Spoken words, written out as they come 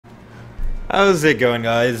How's it going,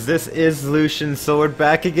 guys? This is Lucian Sword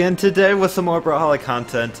back again today with some more Brawlhalla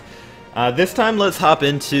content. This time let's hop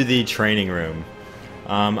into the training room.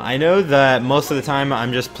 I know that most of the time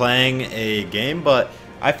I'm just playing a game, but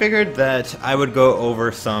I figured that I would go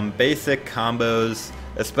over some basic combos,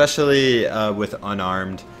 especially with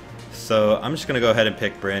unarmed. So I'm just going to go ahead and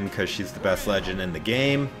pick Brynn because she's the best legend in the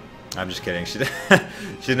game. I'm just kidding,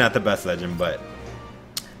 she's not the best legend, but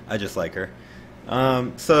I just like her.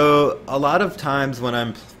 So a lot of times when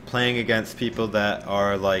I'm playing against people that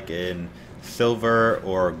are like in silver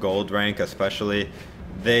or gold rank especially,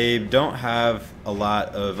 they don't have a lot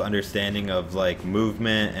of understanding of like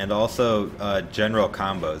movement and also general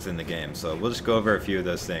combos in the game. So we'll just go over a few of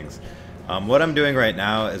those things. What I'm doing right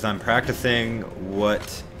now is I'm practicing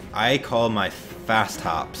what I call my fast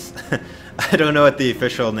hops. I don't know what the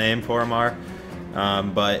official name for them are,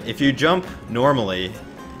 but if you jump normally,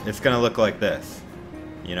 it's gonna look like this.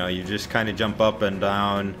 You know, you just kind of jump up and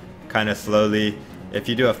down kind of slowly. If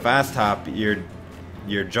you do a fast hop,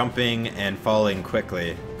 you're jumping and falling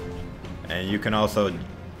quickly, and you can also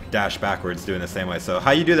dash backwards doing the same way. So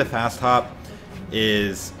how you do the fast hop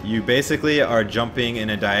is you basically are jumping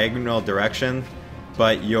in a diagonal direction,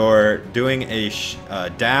 but you're doing a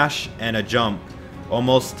dash and a jump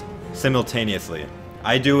almost simultaneously.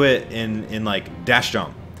 I do it in like dash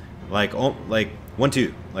jump, like 1,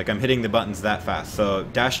 2, like I'm hitting the buttons that fast. So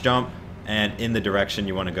dash jump and in the direction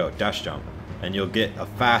you want to go, dash jump, and you'll get a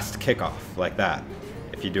fast kickoff like that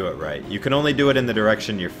if you do it right. You can only do it in the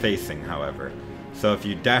direction you're facing, however. So if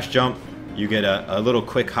you dash jump, you get a little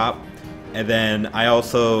quick hop, and then I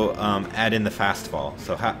also add in the fast fall.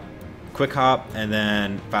 So quick hop and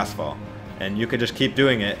then fast fall, and you could just keep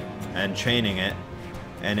doing it and chaining it,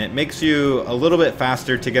 and it makes you a little bit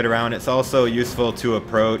faster to get around. It's also useful to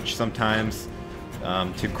approach sometimes,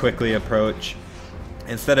 to quickly approach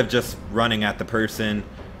instead of just running at the person.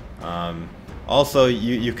 Also,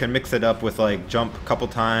 you can mix it up with like jump a couple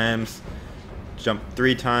times, jump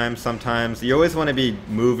 3 times sometimes. You always want to be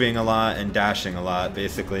moving a lot and dashing a lot,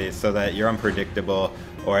 basically, so that you're unpredictable,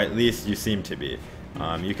 or at least you seem to be.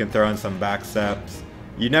 You can throw in some back steps.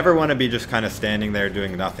 You never want to be just kind of standing there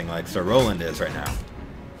doing nothing like Sir Roland is right now.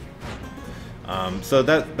 So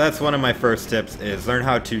that's one of my first tips, is learn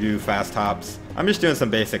how to do fast hops. I'm just doing some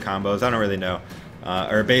basic combos, I don't really know,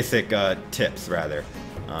 or basic tips rather.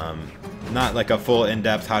 Not like a full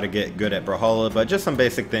in-depth how to get good at Brawlhalla, but just some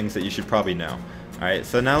basic things that you should probably know. Alright,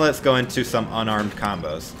 so now let's go into some unarmed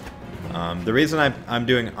combos. The reason I'm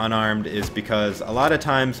doing unarmed is because a lot of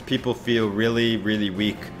times people feel really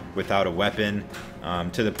weak without a weapon,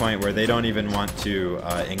 to the point where they don't even want to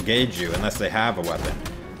engage you unless they have a weapon.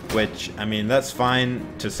 Which, I mean, that's fine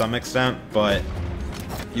to some extent, but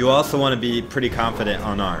you also want to be pretty confident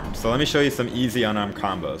unarmed. So let me show you some easy unarmed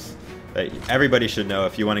combos that everybody should know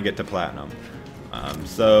if you want to get to platinum.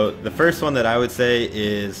 So the first one that I would say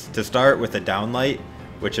is to start with a downlight,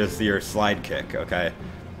 which is your slide kick, okay?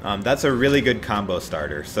 That's a really good combo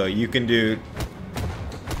starter. So you can do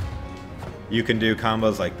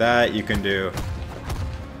combos like that. You can do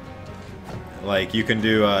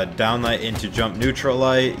downlight into jump neutral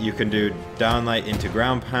light. You can do downlight into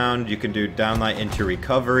ground pound. You can do downlight into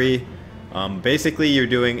recovery. Basically, you're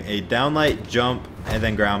doing a downlight, jump, and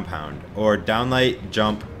then ground pound, or downlight,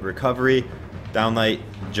 jump, recovery, downlight,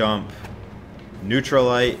 jump, neutral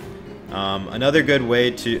light. Another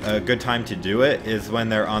good time to do it is when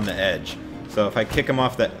they're on the edge. So if I kick them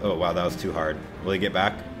off that, oh wow, that was too hard. Will he get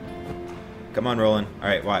back? Come on, Roland. All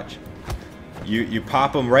right, watch. You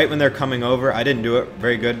pop them right when they're coming over. I didn't do it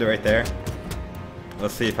very good right there.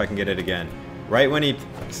 Let's see if I can get it again. Right when he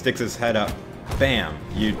sticks his head up, bam,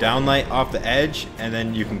 you downlight off the edge, and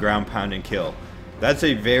then you can ground pound and kill. That's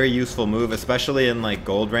a very useful move, especially in like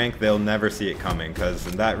gold rank. They'll never see it coming, because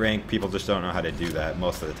in that rank people just don't know how to do that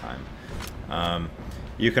most of the time.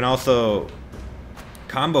 You can also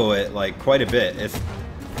combo it like quite a bit.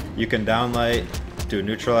 You can downlight, do a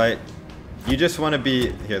neutral light. You just want to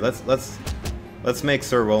be here. Let's make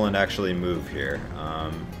Sir Roland actually move here.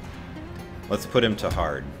 Let's put him to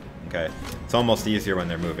hard. Okay, it's almost easier when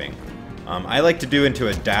they're moving. I like to do into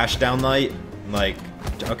a dash downlight. Like,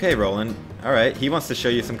 okay, Roland. All right, he wants to show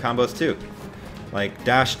you some combos too. Like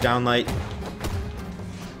dash downlight,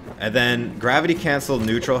 and then gravity cancel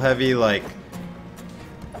neutral heavy. Like,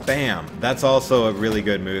 bam. That's also a really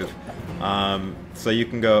good move. So you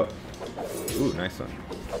can go. Ooh, nice one.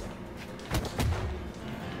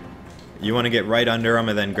 You want to get right under them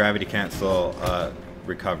and then gravity cancel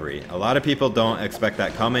recovery. A lot of people don't expect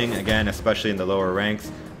that coming, again, especially in the lower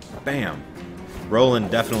ranks. Bam!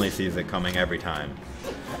 Roland definitely sees it coming every time.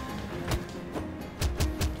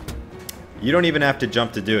 You don't even have to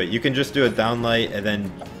jump to do it. You can just do a downlight and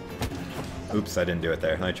then... Oops, I didn't do it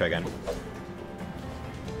there. Let me try again.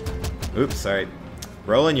 Oops, sorry.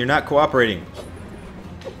 Roland, you're not cooperating.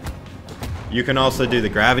 You can also do the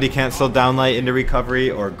gravity cancel downlight into recovery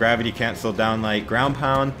or gravity cancel downlight ground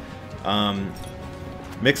pound.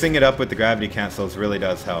 Mixing it up with the gravity cancels really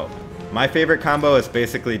does help. My favorite combo is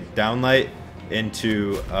basically downlight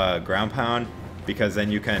into ground pound, because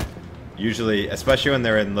then you can usually, especially when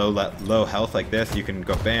they're in low health like this, you can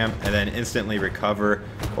go bam and then instantly recover,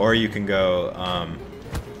 or you can go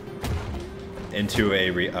into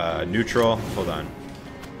a neutral. Hold on,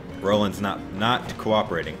 Roland's not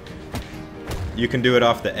cooperating. You can do it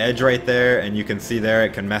off the edge right there, and you can see there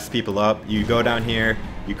it can mess people up. You go down here,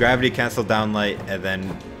 you gravity cancel downlight, and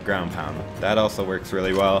then ground pound. That also works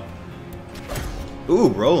really well. Ooh,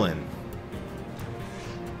 Roland.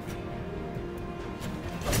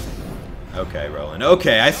 Okay, Roland.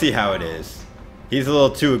 Okay, I see how it is. He's a little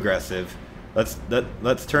too aggressive.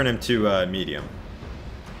 Let's turn him to medium.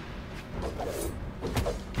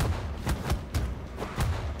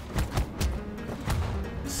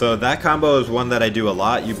 So that combo is one that I do a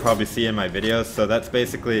lot. You probably see in my videos. So that's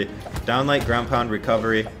basically downlight, ground pound,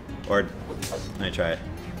 recovery, or let me try it.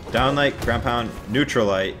 Downlight, ground pound, neutral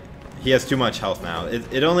light. He has too much health now.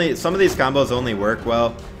 It only, some of these combos only work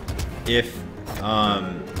well if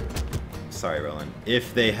sorry, Roland.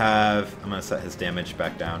 If they have, I'm gonna set his damage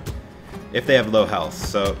back down. If they have low health.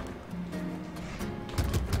 So,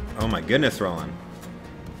 oh my goodness, Roland.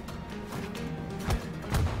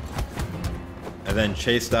 And then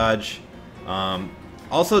chase dodge.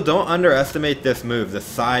 Also, don't underestimate this move, the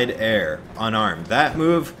side air, unarmed. That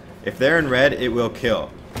move, if they're in red, it will kill.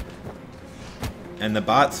 And the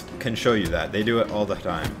bots can show you that. They do it all the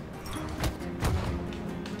time.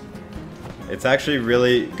 It's actually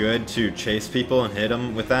really good to chase people and hit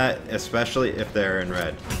them with that, especially if they're in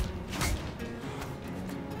red.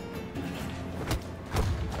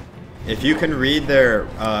 If you can read their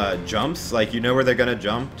jumps, like you know where they're gonna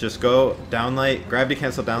jump, just go downlight, gravity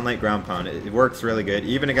cancel downlight, ground pound. It works really good,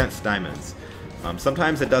 even against diamonds.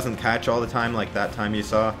 Sometimes it doesn't catch all the time, like that time you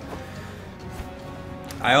saw.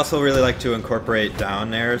 I also really like to incorporate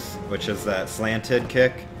down airs, which is that slanted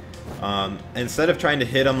kick. Instead of trying to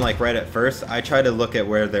hit them like right at first, I try to look at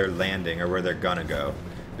where they're landing or where they're gonna go.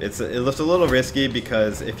 It looks a little risky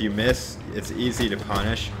because if you miss, it's easy to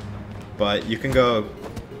punish. But you can go.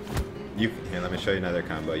 Here, let me show you another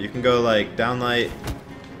combo. You can go like downlight.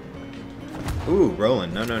 Ooh,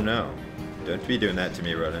 Roland, no, no, no! Don't be doing that to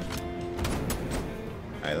me, Roland.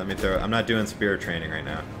 All right, let me throw. I'm not doing spirit training right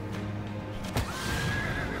now.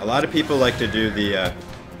 A lot of people like to do the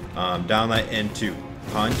downlight into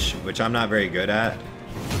punch, which I'm not very good at.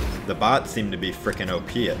 The bots seem to be freaking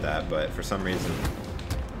OP at that, but for some reason,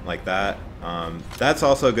 like that. That's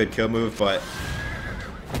also a good kill move, but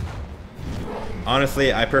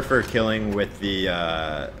honestly, I prefer killing with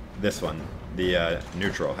the this one, the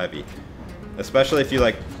neutral heavy. Especially if you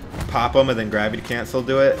like pop them and then gravity cancel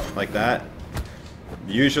do it like that.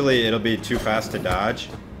 Usually it'll be too fast to dodge,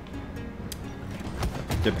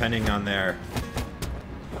 depending on their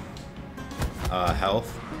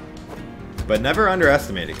health. But never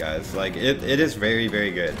underestimate it, guys. Like it is very,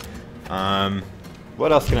 very good.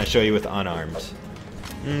 What else can I show you with unarmed?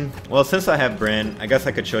 Well, since I have Bryn, I guess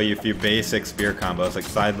I could show you a few basic spear combos like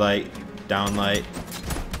side light, down light,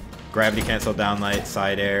 gravity cancel down light,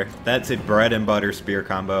 side air. That's a bread and butter spear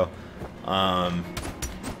combo.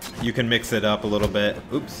 You can mix it up a little bit.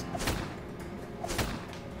 Oops.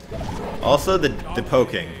 Also the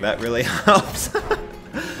poking, that really helps.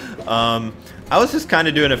 I was just kind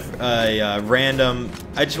of doing a random,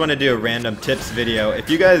 I just want to do a random tips video.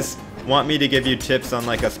 If you guys want me to give you tips on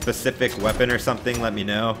like a specific weapon or something, let me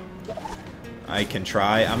know. I can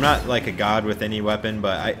try. I'm not like a god with any weapon,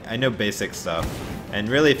 but I know basic stuff. And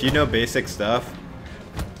really, if you know basic stuff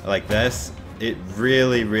like this, it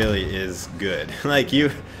really, really is good. Like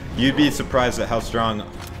you'd be surprised at how strong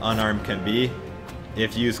unarmed can be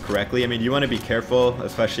if used correctly. I mean, you want to be careful,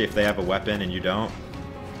 especially if they have a weapon and you don't.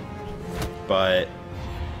 But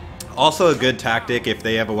also a good tactic if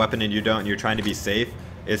they have a weapon and you don't and you're trying to be safe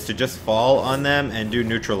is to just fall on them and do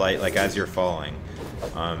neutral light like as you're falling.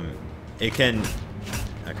 It can...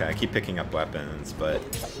 Okay, I keep picking up weapons, but...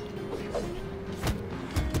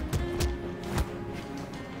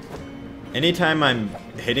 Anytime I'm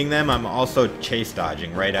hitting them, I'm also chase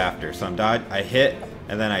dodging right after. So I hit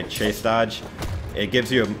and then I chase dodge. It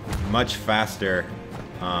gives you a much faster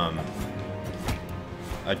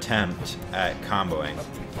attempt at comboing.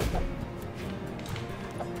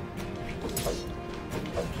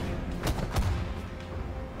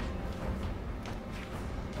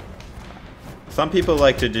 Some people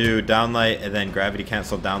like to do downlight and then gravity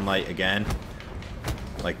cancel downlight again,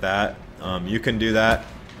 like that. You can do that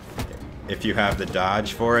if you have the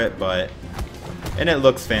dodge for it, and it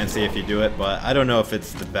looks fancy if you do it, but I don't know if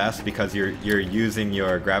it's the best because you're using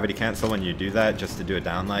your gravity cancel when you do that just to do a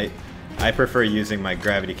downlight. I prefer using my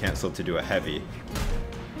gravity cancel to do a heavy.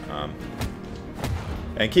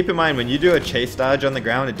 And keep in mind, when you do a chase dodge on the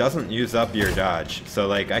ground, it doesn't use up your dodge. So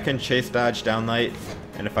like I can chase dodge downlight,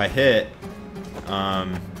 and if I hit,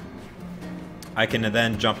 I can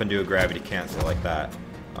then jump and do a gravity cancel like that.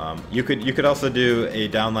 You could also do a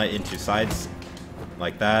downlight into sides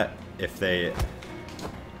like that if they.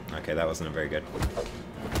 Okay, that wasn't very good.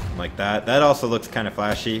 Like that. That also looks kind of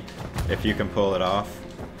flashy if you can pull it off,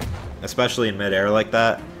 especially in midair like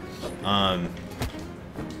that.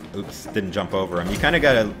 Oops, didn't jump over them. You kind of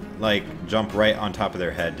gotta like jump right on top of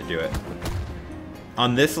their head to do it.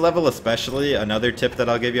 On this level especially, another tip that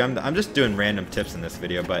I'll give you, I'm just doing random tips in this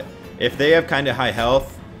video, but if they have kind of high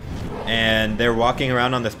health and they're walking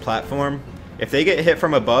around on this platform, if they get hit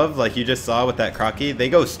from above, like you just saw with that crocky, they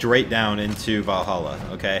go straight down into Brawlhalla,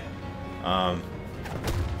 okay?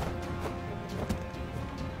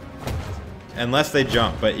 Unless they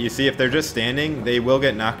jump, but you see if they're just standing, they will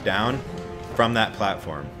get knocked down from that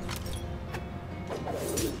platform.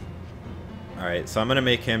 Alright, so I'm gonna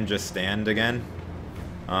make him just stand again.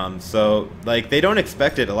 So, like, they don't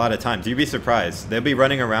expect it a lot of times. You'd be surprised. They'll be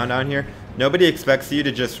running around down here. Nobody expects you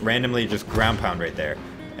to just randomly just ground pound right there.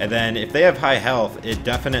 And then if they have high health, it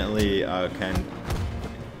definitely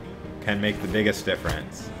can make the biggest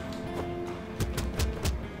difference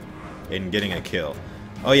in getting a kill.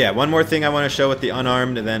 Oh yeah, one more thing I want to show with the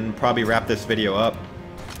unarmed, and then probably wrap this video up,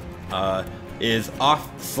 is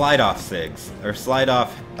slide off SIGs, or slide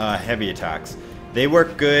off heavy attacks. They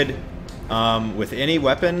work good with any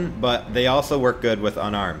weapon, but they also work good with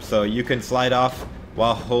unarmed. So you can slide off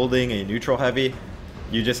while holding a neutral heavy.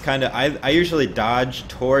 You just kind of, I usually dodge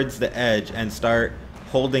towards the edge and start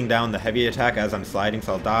holding down the heavy attack as I'm sliding,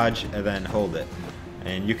 so I'll dodge and then hold it.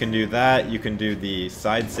 And you can do that. You can do the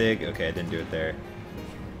side SIG. Okay, I didn't do it there.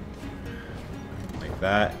 Like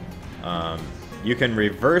that. You can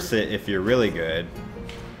reverse it if you're really good,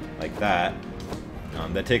 like that.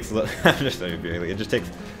 That takes a little. It just takes.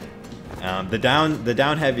 The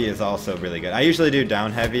down heavy is also really good. I usually do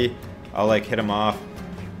down heavy. I'll like hit them off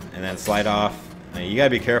and then slide off. I mean, you gotta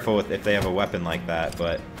be careful with if they have a weapon like that,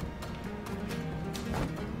 but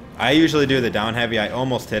I usually do the down heavy. I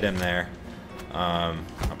almost hit him there. I'll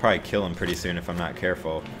probably kill him pretty soon if I'm not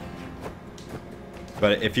careful.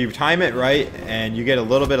 But if you time it right and you get a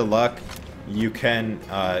little bit of luck, you can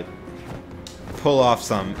pull off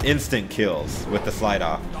some instant kills with the slide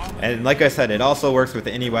off. And like I said, it also works with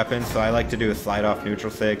any weapon, so I like to do a slide off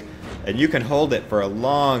neutral SIG. And you can hold it for a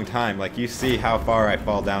long time. Like you see how far I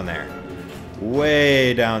fall down there.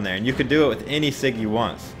 Way down there. And you can do it with any SIG you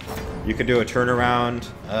want. You can do a turnaround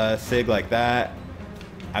SIG like that.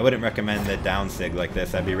 I wouldn't recommend the down SIG like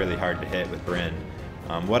this. That'd be really hard to hit with Bryn.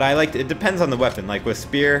 What I like, it depends on the weapon. Like with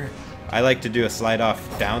Spear, I like to do a slide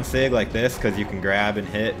off down SIG like this because you can grab and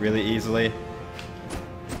hit really easily.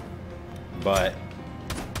 But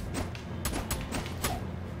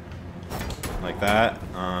like that.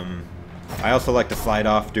 I also like to slide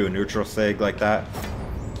off, do a neutral SIG like that.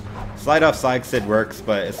 Slide off side SIG works,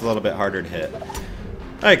 but it's a little bit harder to hit.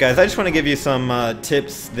 Alright guys, I just want to give you some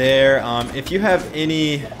tips there. If you have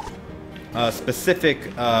any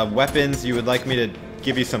specific weapons you would like me to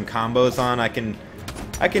give you some combos on, I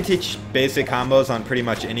can teach basic combos on pretty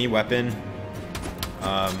much any weapon.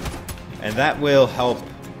 And that will help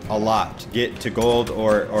a lot to get to gold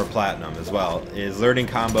or platinum as well, is learning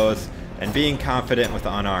combos and being confident with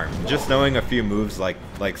unarmed. Just knowing a few moves like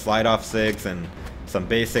slide off SIGs and some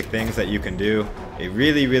basic things that you can do, it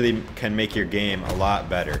really can make your game a lot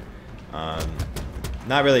better.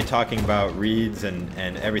 Not really talking about reads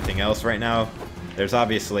and everything else right now. There's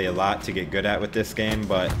obviously a lot to get good at with this game,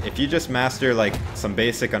 but if you just master like some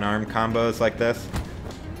basic unarmed combos like this,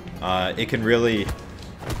 it can really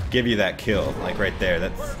give you that kill, like right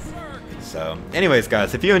there. So anyways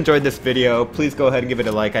guys, if you enjoyed this video, please go ahead and give it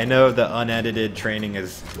a like. I know the unedited training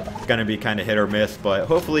is gonna be kind of hit or miss, but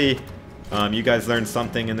hopefully you guys learned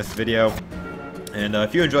something in this video. And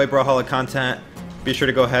if you enjoy Brawlhalla content, be sure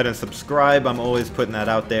to go ahead and subscribe. I'm always putting that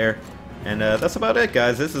out there. And that's about it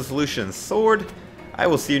guys. This is Lucian's Sword. I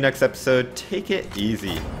will see you next episode. Take it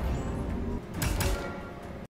easy.